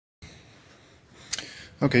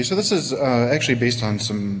Okay, so this is actually based on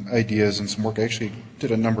some ideas and some work I actually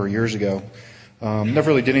did a number of years ago.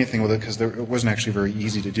 Never really did anything with it because it wasn't actually very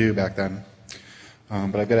easy to do back then.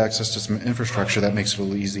 But I've got access to some infrastructure that makes it a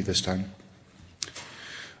little easy this time.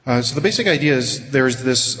 So the basic idea is there's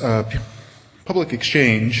this public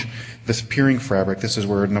exchange, this peering fabric. This is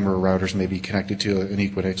where a number of routers may be connected to an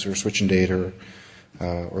Equinix or switching data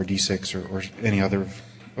or D6 or any other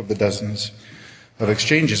of the dozens of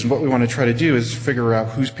exchanges. And what we want to try to do is figure out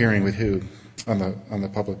who's peering with who on the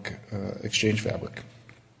public exchange fabric.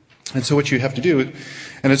 And so what you have to do,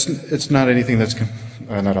 and it's not anything that's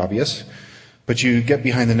not obvious, but you get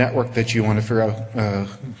behind the network that you want to figure out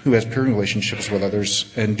who has peering relationships with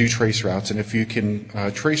others and do trace routes. And if you can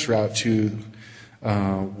trace route to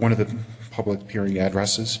one of the public peering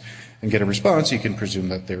addresses and get a response, you can presume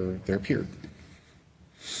that they're peered.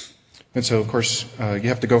 And so, of course, you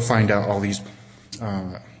have to go find out all these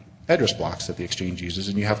address blocks that the exchange uses,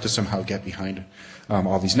 and you have to somehow get behind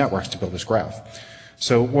all these networks to build this graph.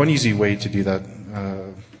 So one easy way to do that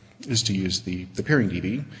is to use the peering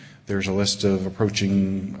DB. There's a list of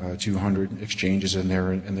approaching 200 exchanges in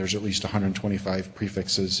there, and there's at least 125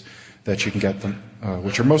 prefixes that you can get them,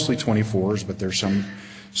 which are mostly 24s, but there's some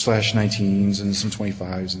 /19s and some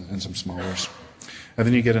 25s and some smallers. And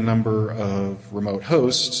then you get a number of remote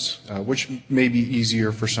hosts, which may be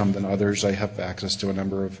easier for some than others. I have access to a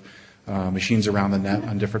number of machines around the net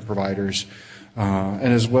on different providers.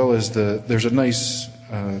 And as well as there's a nice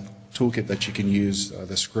toolkit that you can use,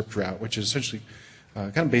 the script route, which is essentially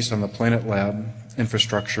kind of based on the Planet Lab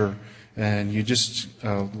infrastructure. And you just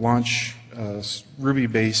launch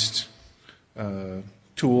Ruby-based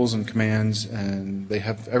tools and commands, and they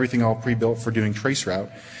have everything all pre-built for doing traceroute.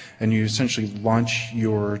 And you essentially launch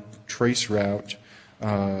your traceroute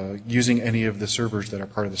using any of the servers that are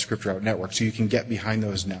part of the script route network. So you can get behind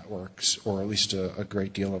those networks, or at least a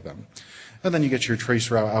great deal of them. And then you get your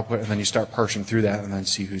traceroute output, and then you start parsing through that and then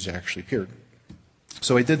see who's actually peered.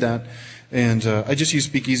 So I did that, and I just used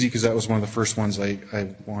Speakeasy because that was one of the first ones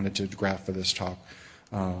I wanted to graph for this talk.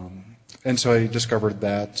 And so I discovered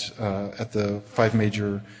that at the 5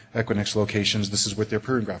 major Equinix locations, this is what their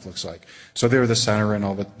peering graph looks like. So they're the center, and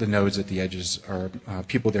all the nodes at the edges are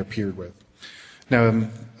people they're peered with. Now,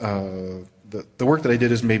 the work that I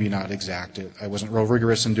did is maybe not exact. I wasn't real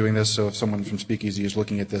rigorous in doing this, so if someone from Speakeasy is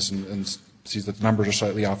looking at this and sees that the numbers are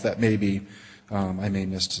slightly off, that may be, I may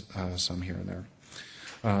missed some here and there.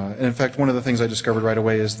 And in fact, one of the things I discovered right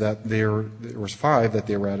away is that there was 5 that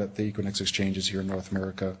they were at the Equinix exchanges here in North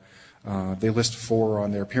America. They list 4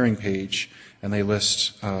 on their peering page, and they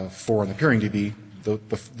list 4 on the peering DB.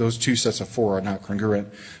 Those 2 sets of 4 are not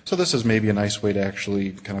congruent. So this is maybe a nice way to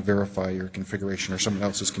actually kind of verify your configuration or someone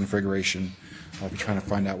else's configuration if you're trying to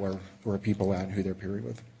find out where people are at and who they're peering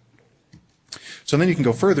with. So then you can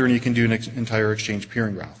go further and you can do an entire exchange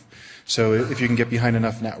peering graph. So if you can get behind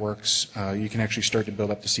enough networks, you can actually start to build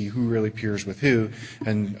up to see who really peers with who.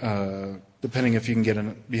 And depending if you can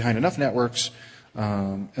get behind enough networks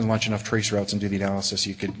and launch enough trace routes and do the analysis,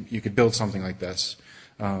 you could build something like this.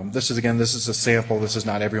 This is a sample. This is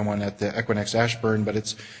not everyone at the Equinix Ashburn, but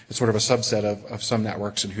it's sort of a subset of some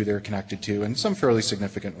networks and who they're connected to, and some fairly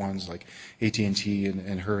significant ones like AT&T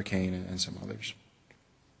and Hurricane and some others.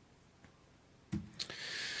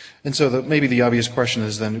 And so maybe the obvious question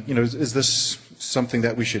is then, is this something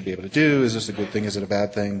that we should be able to do? Is this a good thing? Is it a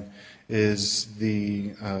bad thing? Is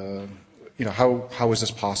how is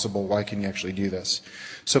this possible? Why can you actually do this?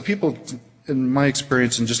 So people, in my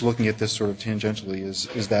experience in just looking at this sort of tangentially,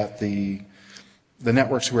 is that the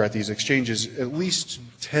networks who are at these exchanges at least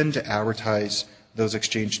tend to advertise those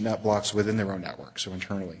exchange net blocks within their own network, so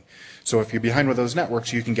internally. So if you're behind with those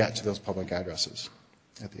networks, you can get to those public addresses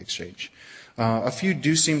at the exchange. A few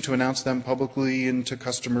do seem to announce them publicly and to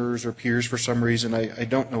customers or peers for some reason. I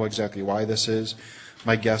don't know exactly why this is.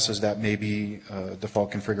 My guess is that maybe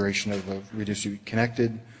default configuration of a reduced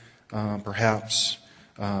connected, perhaps.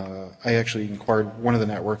 I actually inquired one of the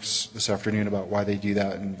networks this afternoon about why they do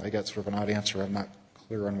that, and I got sort of an odd answer. I'm not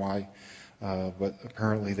clear on why, but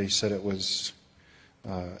apparently they said it was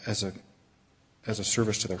as a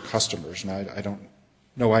service to their customers, and I don't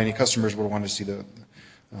know why any customers would want to see the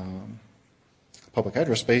public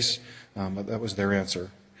address space, but that was their answer.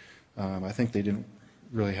 I think they didn't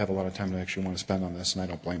really have a lot of time to actually want to spend on this, and I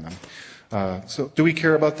don't blame them. So do we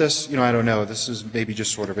care about this? I don't know. This is maybe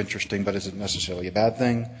just sort of interesting, but is it necessarily a bad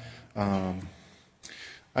thing? I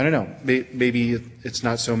don't know. Maybe it's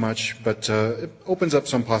not so much, but it opens up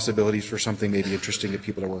some possibilities for something maybe interesting to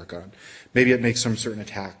people to work on. Maybe it makes some certain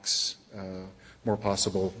attacks more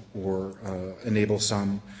possible, or enable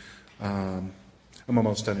some. I'm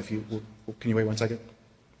almost done. Can you wait 1 second?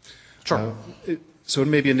 Sure. So it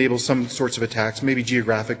maybe enables some sorts of attacks, maybe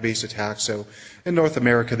geographic-based attacks. So in North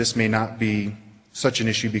America, this may not be such an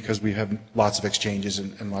issue because we have lots of exchanges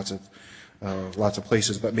and lots of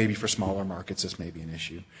places, but maybe for smaller markets, this may be an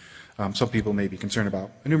issue. Some people may be concerned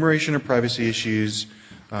about enumeration or privacy issues.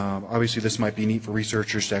 Obviously, this might be neat for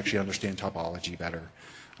researchers to actually understand topology better.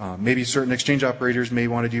 Maybe certain exchange operators may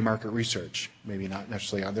want to do market research, maybe not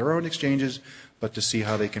necessarily on their own exchanges, but to see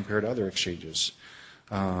how they compare to other exchanges.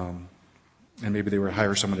 And maybe they would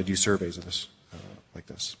hire someone to do surveys of this, like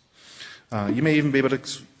this. You may even be able to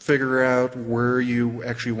figure out where you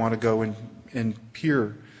actually want to go and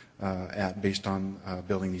peer at based on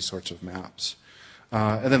building these sorts of maps.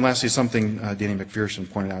 And then lastly, something Danny McPherson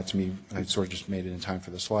pointed out to me, I sort of just made it in time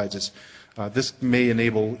for the slides, is this may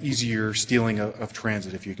enable easier stealing of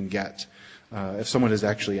transit if you can get. If someone is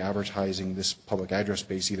actually advertising this public address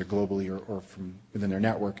space either globally or from within their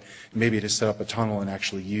network, maybe to set up a tunnel and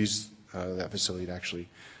actually use that facility to actually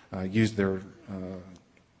use that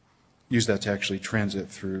to actually transit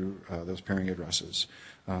through those pairing addresses,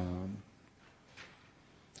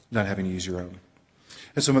 not having to use your own.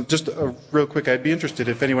 And so just real quick, I'd be interested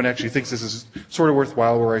if anyone actually thinks this is sort of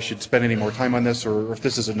worthwhile, where I should spend any more time on this, or if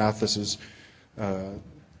this is enough, this is,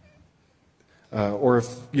 or if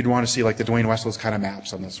you'd want to see like the Dwayne Westla's kind of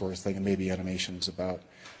maps on this sort of thing, and maybe animations about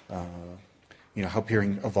how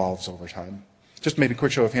peering evolves over time. Just maybe a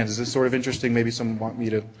quick show of hands. Is this sort of interesting? Maybe someone want me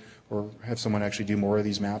to, or have someone actually do more of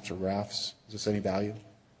these maps or graphs? Is this any value?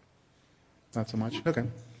 Not so much? Okay.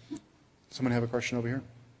 Someone have a question over here?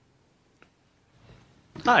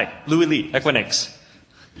 Hi, Louis Lee, Equinix.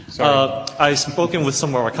 I've spoken with some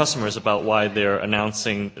of our customers about why they're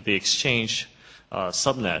announcing the exchange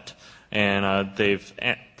subnet, and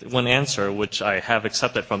one answer, which I have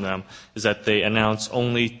accepted from them, is that they announce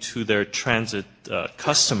only to their transit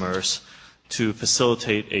customers to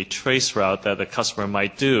facilitate a trace route that the customer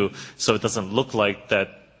might do, so it doesn't look like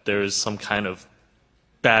that there's some kind of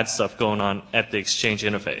bad stuff going on at the exchange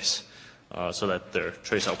interface, so that their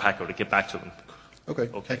trace route packet would get back to them. Okay,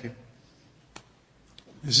 thank you.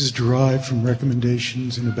 This is derived from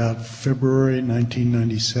recommendations in about February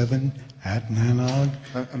 1997 at NANOG.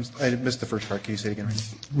 I missed the first part. Can you say it again?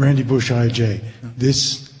 Randy Bush, IJ.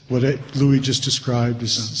 What Louis just described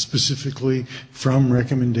is specifically from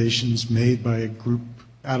recommendations made by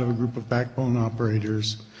out of a group of backbone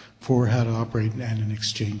operators for how to operate at an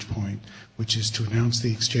exchange point, which is to announce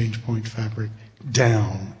the exchange point fabric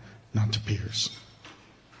down, not to peers.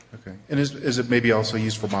 Okay. And is it maybe also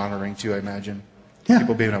used for monitoring too, I imagine? Yeah.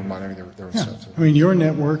 People being able to monitor their own stuff. So. I mean, your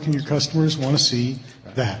network and your customers want to see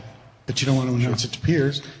that, but you don't want to announce it to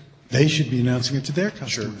peers. They should be announcing it to their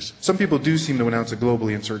customers. Sure. Some people do seem to announce it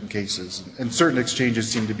globally in certain cases, and certain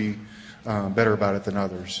exchanges seem to be better about it than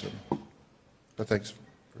others. So. But thanks.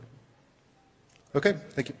 Okay,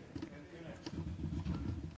 thank you.